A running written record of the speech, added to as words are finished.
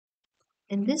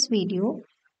In this video,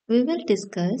 we will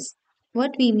discuss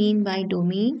what we mean by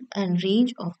domain and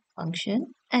range of a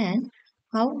function and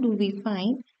how do we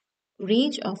find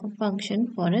range of a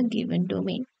function for a given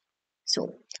domain.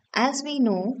 So, as we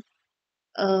know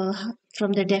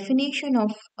from the definition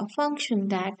of a function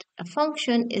that a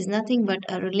function is nothing but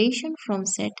a relation from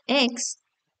set x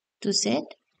to set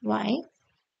y,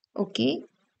 okay,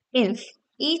 if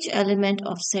each element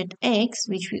of set X,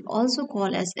 which we also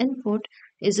call as input,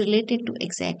 is related to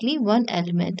exactly one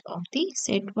element of the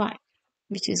set Y,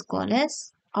 which is called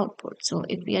as output. So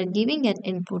if we are giving an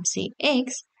input, say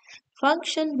X,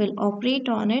 function will operate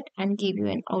on it and give you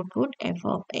an output f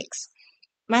of X.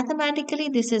 Mathematically,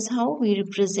 this is how we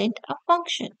represent a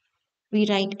function. We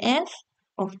write f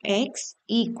of X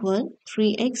equal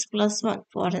 3x plus 1,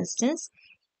 for instance.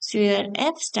 So here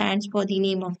f stands for the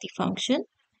name of the function.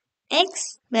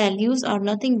 X values are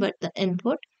nothing but the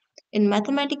input. In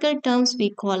mathematical terms, we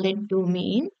call it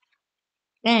domain.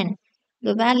 And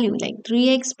the value like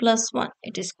 3x plus 1,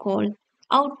 it is called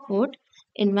output.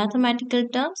 In mathematical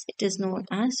terms, it is known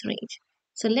as range.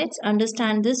 So let's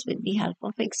understand this with the help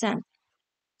of example.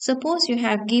 Suppose you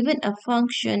have given a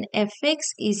function fx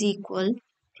is equal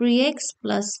 3x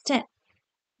plus 10.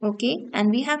 Okay,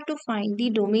 and we have to find the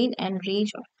domain and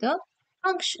range of the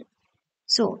function.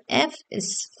 So f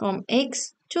is from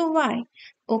x to y.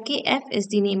 Okay, f is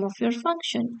the name of your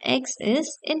function. X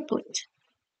is input.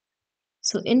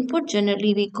 So input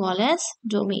generally we call as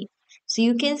domain. So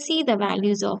you can see the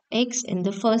values of x in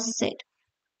the first set.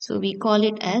 So we call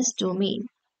it as domain.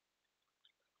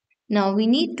 Now we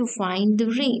need to find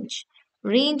the range.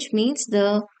 Range means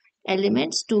the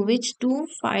elements to which 2,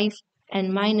 5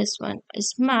 and minus 1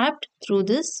 is mapped through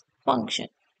this function.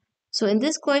 So in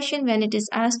this question, when it is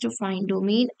asked to find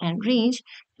domain and range,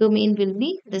 domain will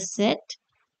be the set,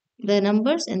 the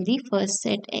numbers in the first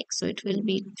set x. So it will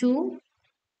be 2,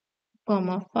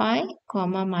 5,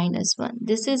 minus 1.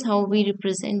 This is how we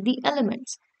represent the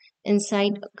elements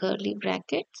inside a curly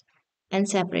bracket and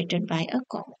separated by a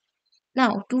comma.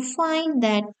 Now to find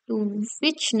that to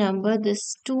which number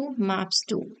this 2 maps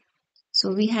to,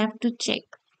 so we have to check.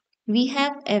 We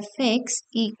have fx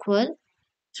equal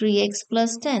 3x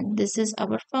plus 10. This is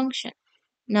our function.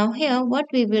 Now here what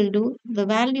we will do, the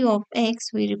value of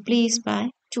x we replace by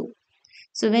 2.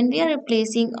 So when we are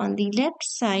replacing on the left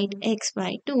side x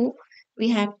by 2,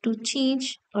 we have to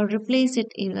change or replace it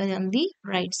even on the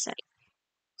right side.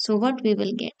 So what we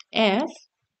will get, f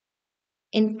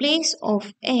in place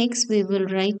of x we will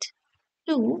write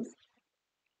 2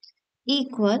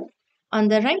 equal, on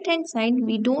the right hand side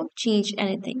we don't change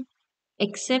anything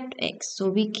except x. So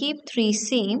we keep 3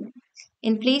 same.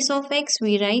 In place of x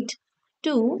we write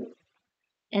 2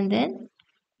 and then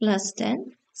plus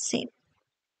 10 same.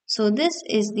 So this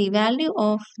is the value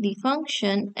of the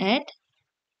function at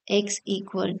x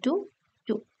equal to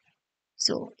 2.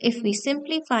 So if we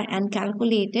simplify and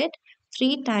calculate it,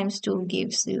 3 times 2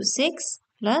 gives you 6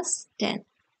 plus 10,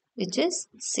 which is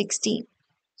 16.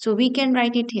 So we can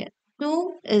write it here.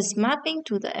 2 is mapping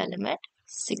to the element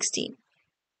 16.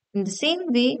 In the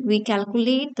same way, we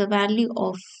calculate the value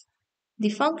of the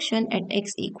function at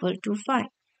x equal to 5.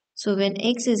 So when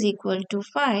x is equal to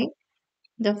 5,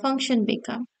 the function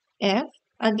becomes f.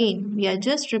 Again, we are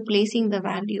just replacing the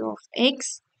value of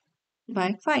x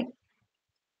by 5.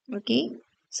 Okay,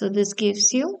 so this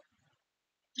gives you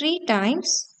 3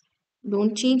 times,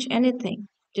 don't change anything,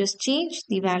 just change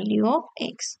the value of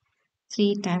x.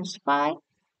 3 times 5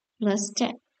 plus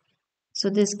 10. So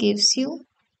this gives you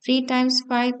 3 times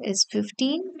 5 is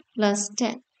 15 plus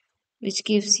 10, which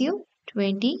gives you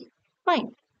 25.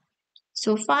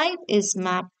 So 5 is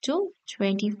mapped to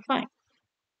 25.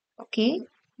 Okay,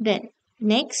 then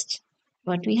next,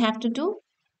 what we have to do?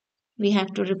 We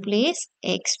have to replace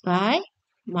x by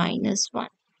minus 1.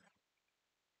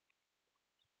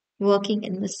 Working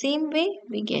in the same way,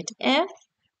 we get f.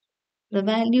 The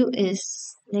value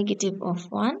is negative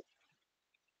of 1.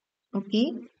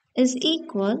 Okay, is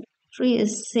equal, 3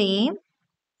 is same,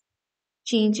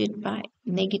 change it by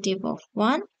negative of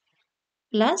 1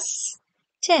 plus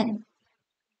 10.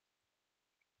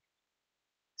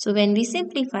 So when we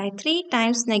simplify, 3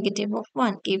 times negative of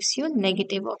 1 gives you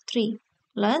negative of 3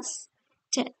 plus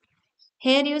 10.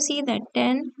 Here you see that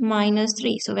 10 minus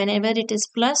 3. So whenever it is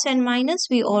plus and minus,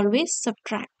 we always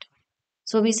subtract.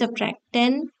 So we subtract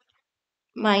 10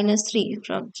 minus 3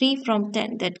 from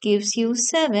 10. That gives you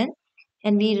 7.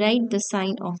 And we write the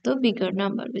sign of the bigger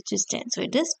number, which is 10. So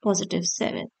it is positive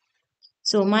 7.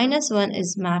 So minus 1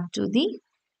 is mapped to the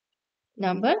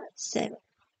number 7.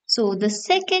 So the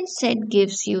second set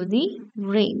gives you the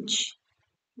range.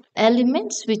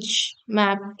 elements which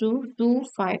map to 2,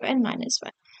 5 and minus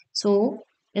 1. So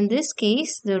in this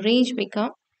case, the range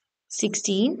become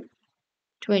 16,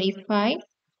 25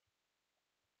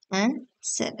 and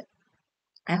 7.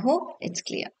 I hope it's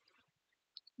clear.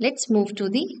 Let's move to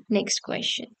the next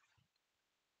question.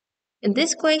 In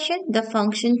this question, the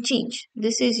function change.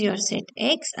 This is your set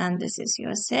x and this is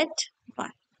your set y.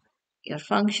 Your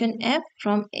function f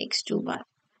from x to y.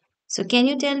 So can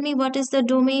you tell me what is the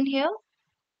domain here?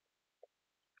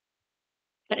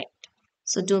 Correct.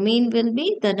 So domain will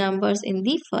be the numbers in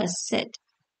the first set.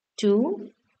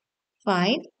 2,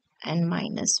 5 and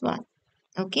minus 1.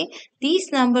 Okay.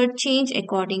 These numbers change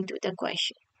according to the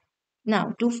question.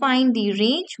 Now to find the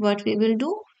range, what we will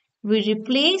do? We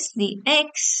replace the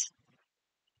x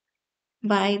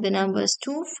by the numbers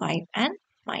 2, 5 and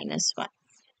minus 1.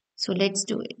 So let's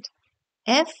do it.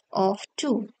 F of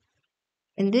 2.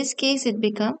 In this case it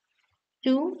becomes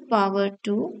 2 power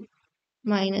 2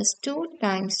 minus 2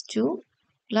 times 2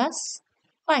 plus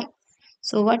 5.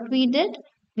 So what we did?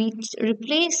 We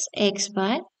replace x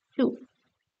by 2.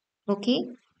 Okay.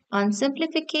 On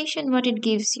simplification, what it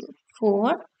gives you?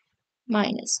 4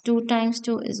 minus 2 times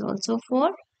 2 is also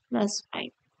 4 plus 5.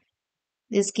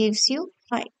 This gives you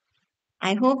 5.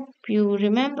 I hope you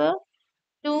remember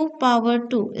 2 power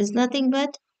 2 is nothing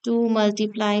but 2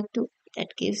 multiplied 2.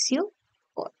 That gives you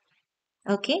 4.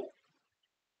 Okay.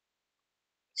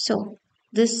 So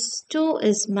this 2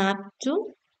 is mapped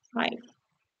to 5.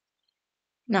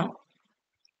 Now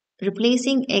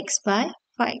replacing x by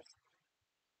 5.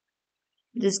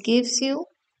 This gives you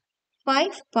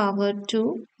 5 power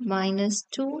 2 minus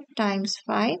 2 times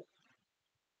 5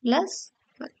 plus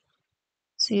 5.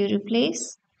 So you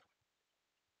replace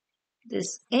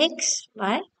this x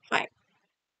by 5.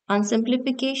 On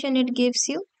simplification, it gives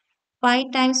you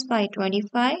 5 times 5,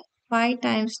 25, 5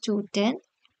 times 2, 10,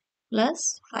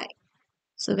 plus 5.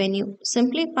 So when you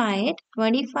simplify it,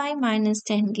 25 minus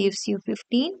 10 gives you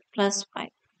 15 plus 5.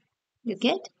 You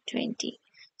get 20.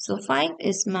 So 5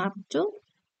 is mapped to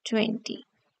 20.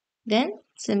 Then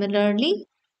similarly,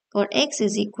 for x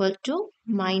is equal to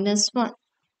minus 1.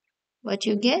 What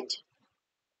you get?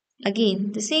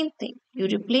 Again, the same thing. You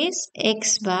replace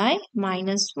x by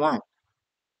minus 1.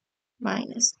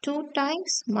 Minus 2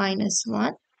 times minus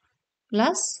 1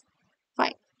 plus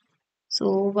 5.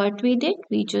 So what we did?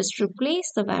 We just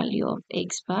replaced the value of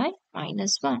x by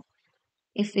minus 1.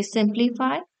 If we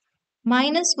simplify,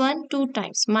 minus 1 2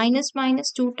 times. Minus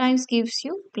minus 2 times gives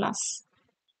you plus.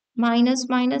 Minus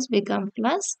minus become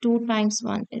plus. 2 times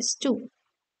 1 is 2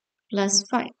 plus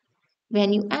 5.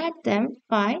 When you add them,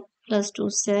 5 plus 2,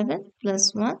 7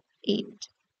 plus 1, 8.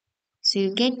 So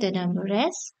you get the number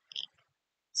as 8.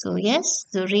 So yes,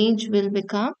 the range will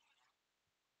become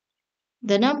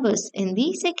the numbers in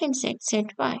the second set,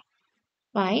 set y,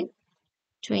 5,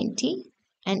 20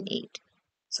 and 8.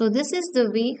 So this is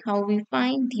the way how we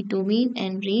find the domain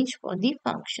and range for the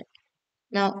function.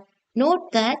 Now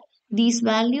note that these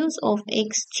values of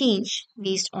x change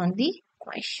based on the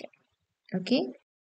question. Okay.